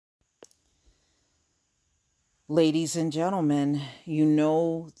Ladies and gentlemen, you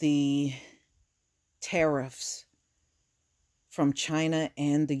know the tariffs from China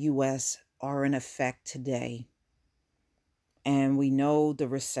and the US are in effect today. And we know the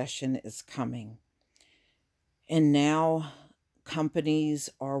recession is coming. And now companies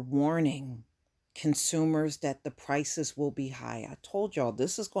are warning consumers that the prices will be high. I told y'all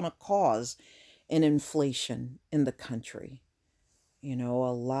this is going to cause an inflation in the country. You know,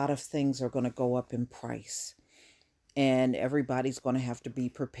 a lot of things are going to go up in price. And everybody's going to have to be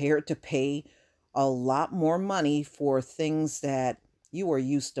prepared to pay a lot more money for things that you are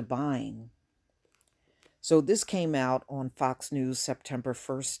used to buying. So this came out on Fox News September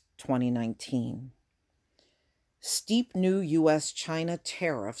 1st, 2019. Steep new U.S.-China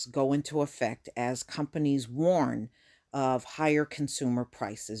tariffs go into effect as companies warn of higher consumer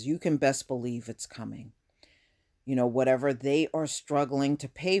prices. You can best believe it's coming. You know, whatever they are struggling to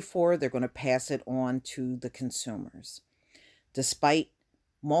pay for, they're going to pass it on to the consumers. Despite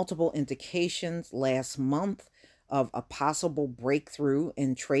multiple indications last month of a possible breakthrough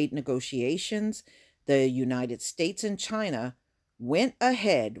in trade negotiations, the United States and China went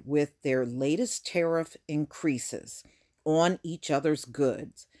ahead with their latest tariff increases on each other's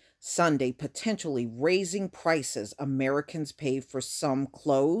goods, Sunday potentially raising prices Americans pay for some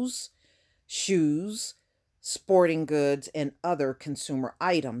clothes, shoes, sporting goods, and other consumer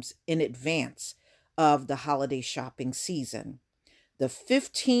items in advance of the holiday shopping season. The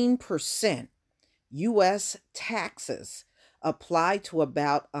 15% U.S. taxes apply to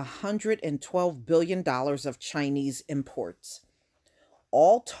about $112 billion of Chinese imports.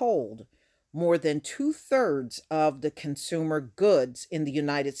 All told, more than two-thirds of the consumer goods in the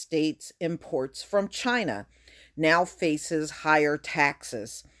United States imports from China now faces higher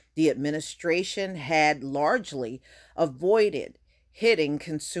taxes. The administration had largely avoided hitting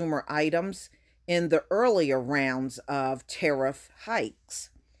consumer items in the earlier rounds of tariff hikes.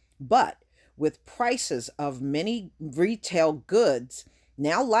 But with prices of many retail goods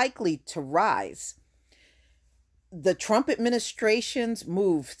now likely to rise, the Trump administration's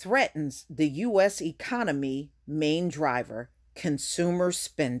move threatens the U.S. economy main driver, consumer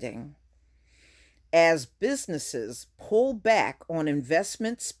spending. As businesses pull back on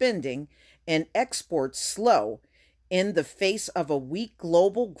investment spending and exports slow in the face of a weak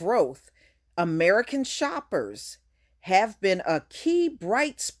global growth, American shoppers have been a key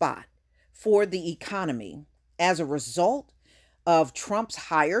bright spot for the economy. As a result of Trump's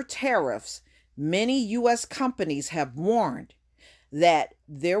higher tariffs, many U.S. companies have warned that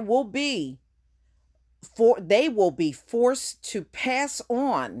they will be forced to pass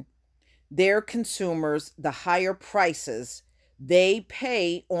on their consumers the higher prices they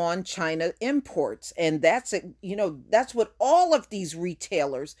pay on China imports. And that's it, that's what all of these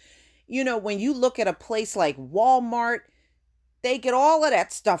retailers, when you look at a place like Walmart, they get all of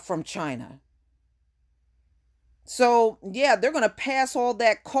that stuff from China. So, yeah, they're going to pass all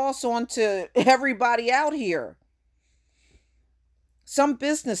that cost on to everybody out here. Some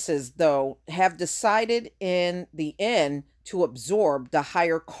businesses, though, have decided in the end to absorb the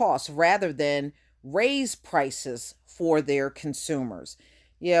higher costs rather than raise prices for their consumers.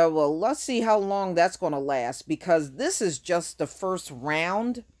 Yeah, well, let's see how long that's going to last, because this is just the first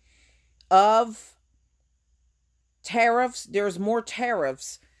round of tariffs. There's more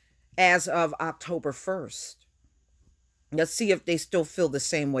tariffs as of October 1st. Let's see if they still feel the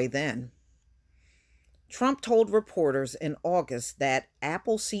same way then. Trump told reporters in August that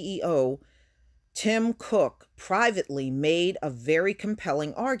Apple CEO Tim Cook privately made a very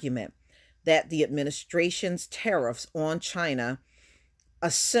compelling argument that the administration's tariffs on China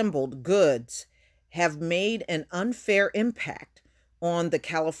assembled goods have made an unfair impact on the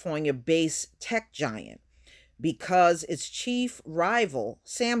California-based tech giant because its chief rival,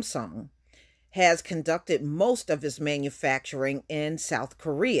 Samsung, has conducted most of its manufacturing in South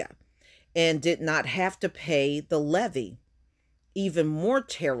Korea and did not have to pay the levy. Even more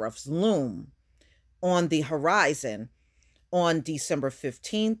tariffs loom on the horizon. On December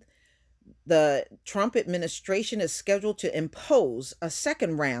 15th, the Trump administration is scheduled to impose a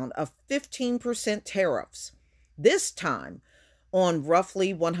second round of 15% tariffs, this time on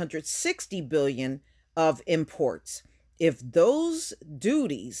roughly $160 billion of imports. If those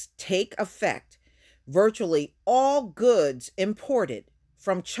duties take effect, virtually all goods imported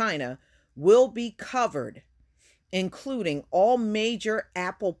from China will be covered, including all major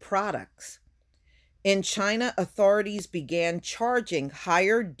Apple products. In China, authorities began charging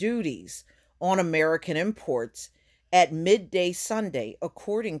higher duties on American imports at midday Sunday,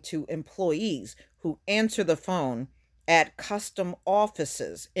 according to employees who answer the phone at custom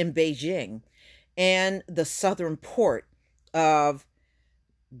offices in Beijing and the southern port of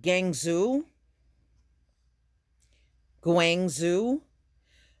Guangzhou. Guangzhou.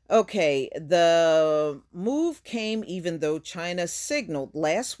 Okay, the move came even though China signaled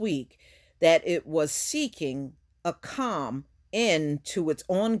last week that it was seeking a calm end to its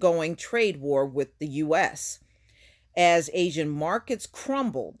ongoing trade war with the US. As Asian markets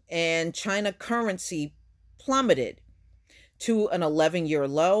crumbled and China currency plummeted to an 11-year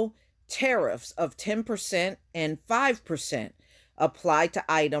low, tariffs of 10% and 5% applied to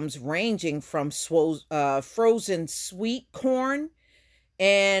items ranging from frozen sweet corn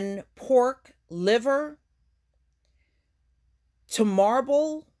and pork liver to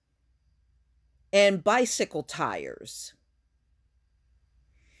marble and bicycle tires.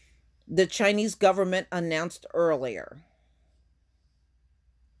 The Chinese government announced earlier.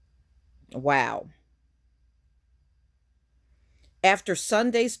 Wow. After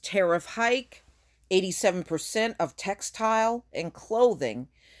Sunday's tariff hike, 87% of textile and clothing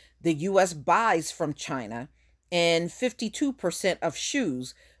the U.S. buys from China and 52% of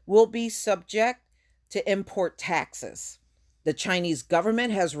shoes will be subject to import taxes. The Chinese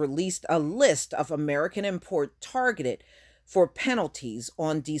government has released a list of American imports targeted for penalties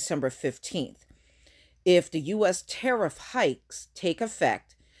on December 15th. If the U.S. tariff hikes take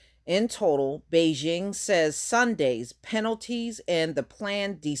effect, in total, Beijing says Sunday's penalties and the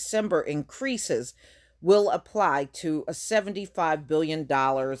planned December increases will apply to $75 billion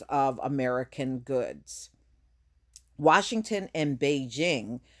of American goods. Washington and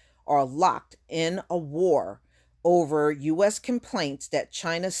Beijing are locked in a war over U.S. complaints that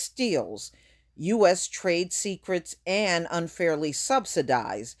China steals U.S. trade secrets and unfairly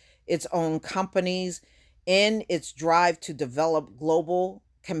subsidize its own companies in its drive to develop global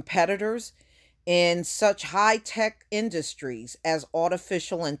competitors in such high-tech industries as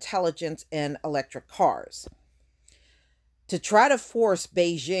artificial intelligence and electric cars. To try to force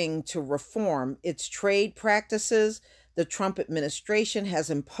Beijing to reform its trade practices, the Trump administration has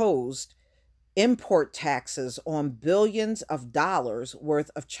imposed import taxes on billions of dollars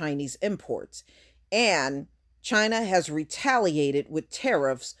worth of Chinese imports, and China has retaliated with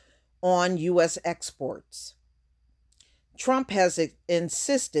tariffs on U.S. exports. Trump has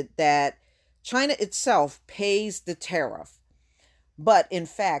insisted that China itself pays the tariff, but in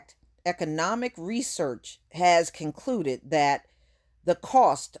fact, economic research has concluded that the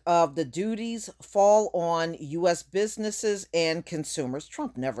cost of the duties fall on U.S. businesses and consumers.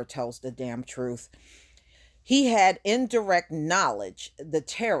 Trump never tells the damn truth. He had indirect knowledge the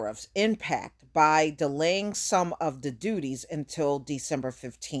tariffs impact by delaying some of the duties until December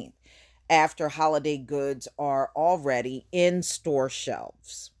 15th, after holiday goods are already on store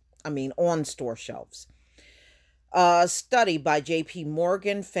shelves. A study by J.P.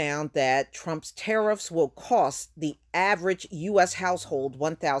 Morgan found that Trump's tariffs will cost the average U.S. household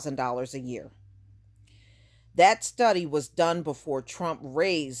 $1,000 a year. That study was done before Trump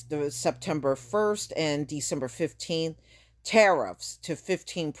raised the September 1st and December 15th tariffs to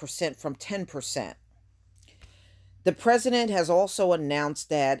 15% from 10%. The president has also announced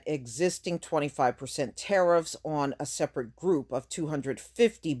that existing 25% tariffs on a separate group of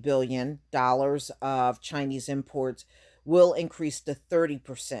 $250 billion of Chinese imports will increase to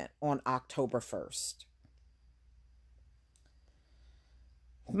 30% on October 1st.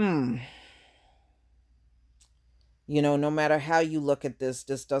 No matter how you look at this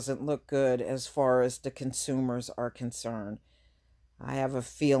doesn't look good as far as the consumers are concerned. I have a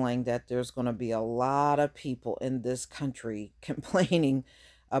feeling that there's going to be a lot of people in this country complaining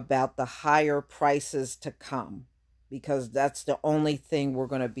about the higher prices to come, because that's the only thing we're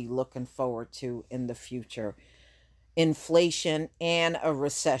going to be looking forward to in the future. Inflation and a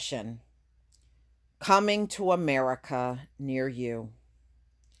recession coming to America near you.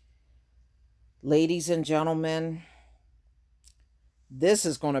 Ladies and gentlemen, this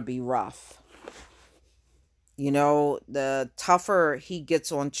is going to be rough. The tougher he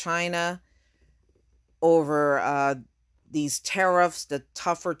gets on China over these tariffs, the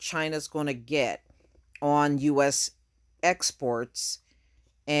tougher China's going to get on U.S. exports.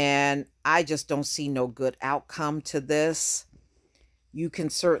 And I just don't see no good outcome to this. You can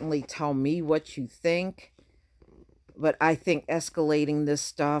certainly tell me what you think, but I think escalating this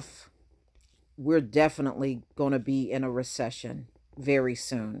stuff, we're definitely going to be in a recession very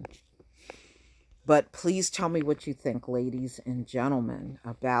soon. But please tell me what you think, ladies and gentlemen,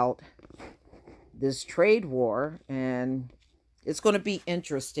 about this trade war. And it's going to be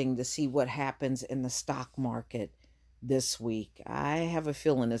interesting to see what happens in the stock market this week. I have a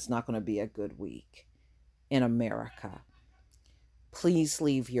feeling it's not going to be a good week in America. Please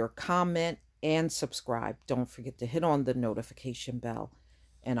leave your comment and subscribe. Don't forget to hit on the notification bell,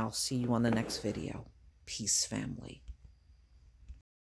 and I'll see you on the next video. Peace, family.